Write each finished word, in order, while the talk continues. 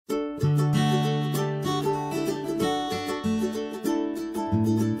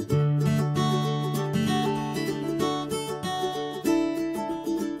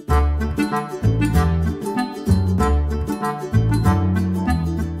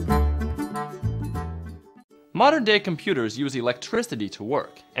Modern-day computers use electricity to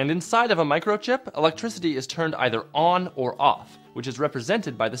work, and inside of a microchip, electricity is turned either on or off, which is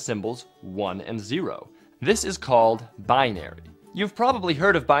represented by the symbols 1 and 0. This is called binary. You've probably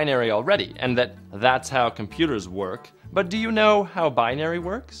heard of binary already, and that's how computers work, but do you know how binary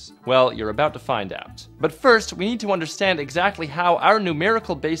works? Well, you're about to find out. But first, we need to understand exactly how our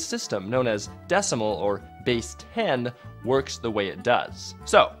numerical-based system, known as decimal or base 10, works the way it does.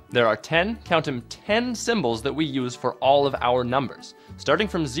 So, there are 10, count 'em, 10 symbols that we use for all of our numbers. Starting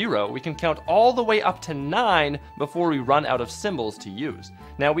from 0, we can count all the way up to 9 before we run out of symbols to use.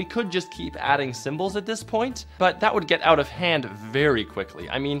 Now, we could just keep adding symbols at this point, but that would get out of hand very quickly.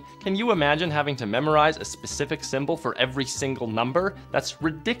 I mean, can you imagine having to memorize a specific symbol for every single number? That's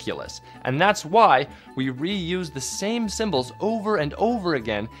ridiculous. And that's why we reuse the same symbols over and over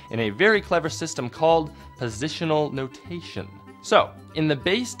again in a very clever system called positional notation. So, in the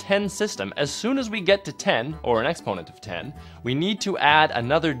base 10 system, as soon as we get to 10, or an exponent of 10, we need to add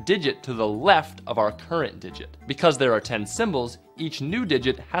another digit to the left of our current digit. Because there are 10 symbols, each new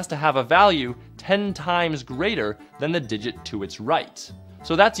digit has to have a value 10 times greater than the digit to its right.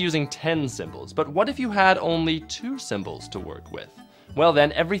 So that's using 10 symbols, but what if you had only 2 symbols to work with? Well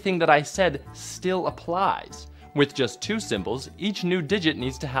then, everything that I said still applies. With just 2 symbols, each new digit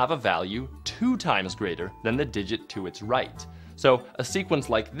needs to have a value 2 times greater than the digit to its right. So a sequence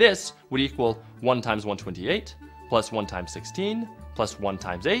like this would equal 1 times 128, plus 1 times 16, plus 1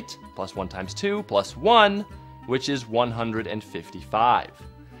 times 8, plus 1 times 2, plus 1, which is 155.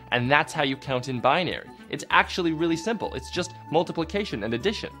 And that's how you count in binary. It's actually really simple. It's just multiplication and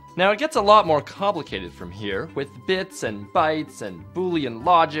addition. Now it gets a lot more complicated from here, with bits and bytes and Boolean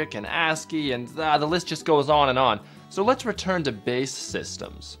logic and ASCII, and the list just goes on and on. So let's return to base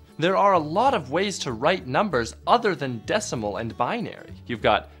systems. There are a lot of ways to write numbers other than decimal and binary. You've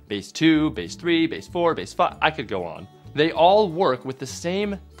got base 2, base 3, base 4, base 5, I could go on. They all work with the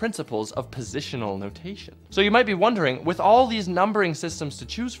same principles of positional notation. So you might be wondering, with all these numbering systems to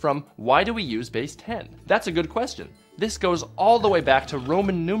choose from, why do we use base 10? That's a good question. This goes all the way back to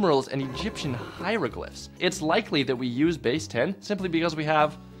Roman numerals and Egyptian hieroglyphs. It's likely that we use base 10 simply because we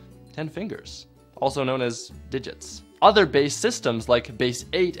have 10 fingers, also known as digits. Other base systems like base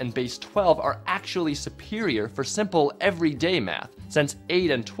 8 and base 12 are actually superior for simple everyday math, since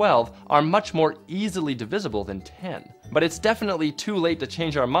 8 and 12 are much more easily divisible than 10. But it's definitely too late to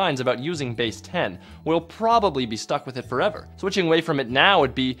change our minds about using base 10. We'll probably be stuck with it forever. Switching away from it now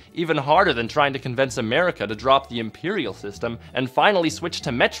would be even harder than trying to convince America to drop the imperial system and finally switch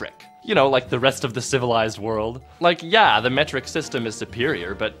to metric. You know, like the rest of the civilized world. Like, yeah, the metric system is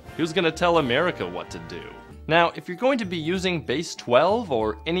superior, but who's gonna tell America what to do? Now, if you're going to be using base 12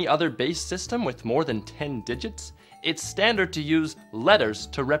 or any other base system with more than 10 digits, it's standard to use letters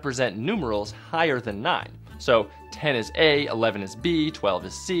to represent numerals higher than 9. So 10 is A, 11 is B, 12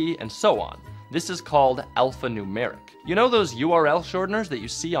 is C, and so on. This is called alphanumeric. You know those URL shorteners that you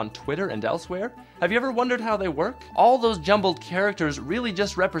see on Twitter and elsewhere? Have you ever wondered how they work? All those jumbled characters really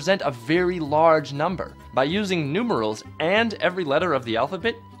just represent a very large number. By using numerals and every letter of the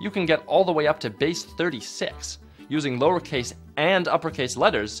alphabet, you can get all the way up to base 36. Using lowercase and uppercase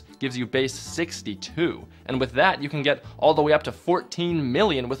letters gives you base 62. And with that, you can get all the way up to 14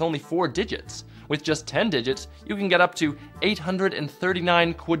 million with only 4 digits. With just 10 digits, you can get up to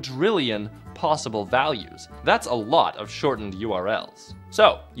 839 quadrillion possible values. That's a lot of shortened URLs.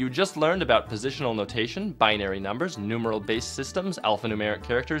 So, you just learned about positional notation, binary numbers, numeral-based systems, alphanumeric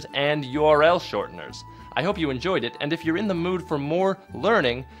characters, and URL shorteners. I hope you enjoyed it, and if you're in the mood for more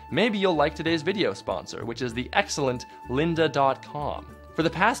learning, maybe you'll like today's video sponsor, which is the excellent lynda.com. For the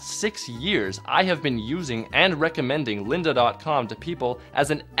past 6 years, I have been using and recommending lynda.com to people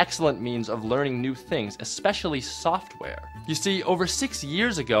as an excellent means of learning new things, especially software. You see, over 6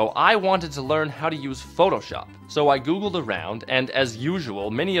 years ago, I wanted to learn how to use Photoshop. So I Googled around, and as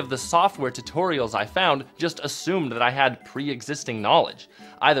usual, many of the software tutorials I found just assumed that I had pre-existing knowledge.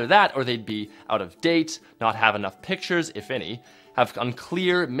 Either that, or they'd be out of date, not have enough pictures, if any, have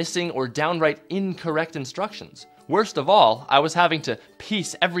unclear, missing, or downright incorrect instructions. Worst of all, I was having to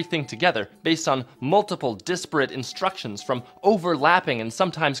piece everything together based on multiple disparate instructions from overlapping and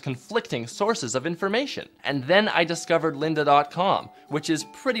sometimes conflicting sources of information. And then I discovered lynda.com, which is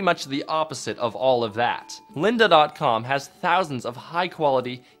pretty much the opposite of all of that. Lynda.com has thousands of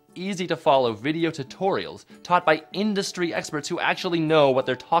high-quality, easy-to-follow video tutorials taught by industry experts who actually know what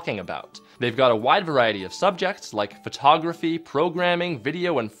they're talking about. They've got a wide variety of subjects like photography, programming,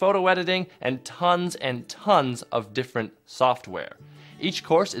 video and photo editing, and tons of different software. Each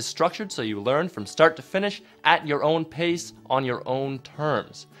course is structured so you learn from start to finish at your own pace on your own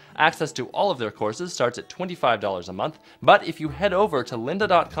terms. Access to all of their courses starts at $25 a month, but if you head over to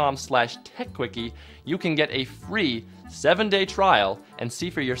lynda.com/techquickie, you can get a free 7-day trial and see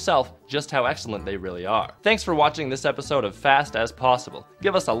for yourself just how excellent they really are. Thanks for watching this episode of Fast as Possible.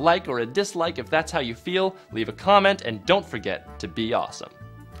 Give us a like or a dislike if that's how you feel, leave a comment, and don't forget to be awesome.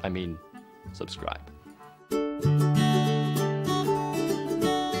 I mean, subscribe.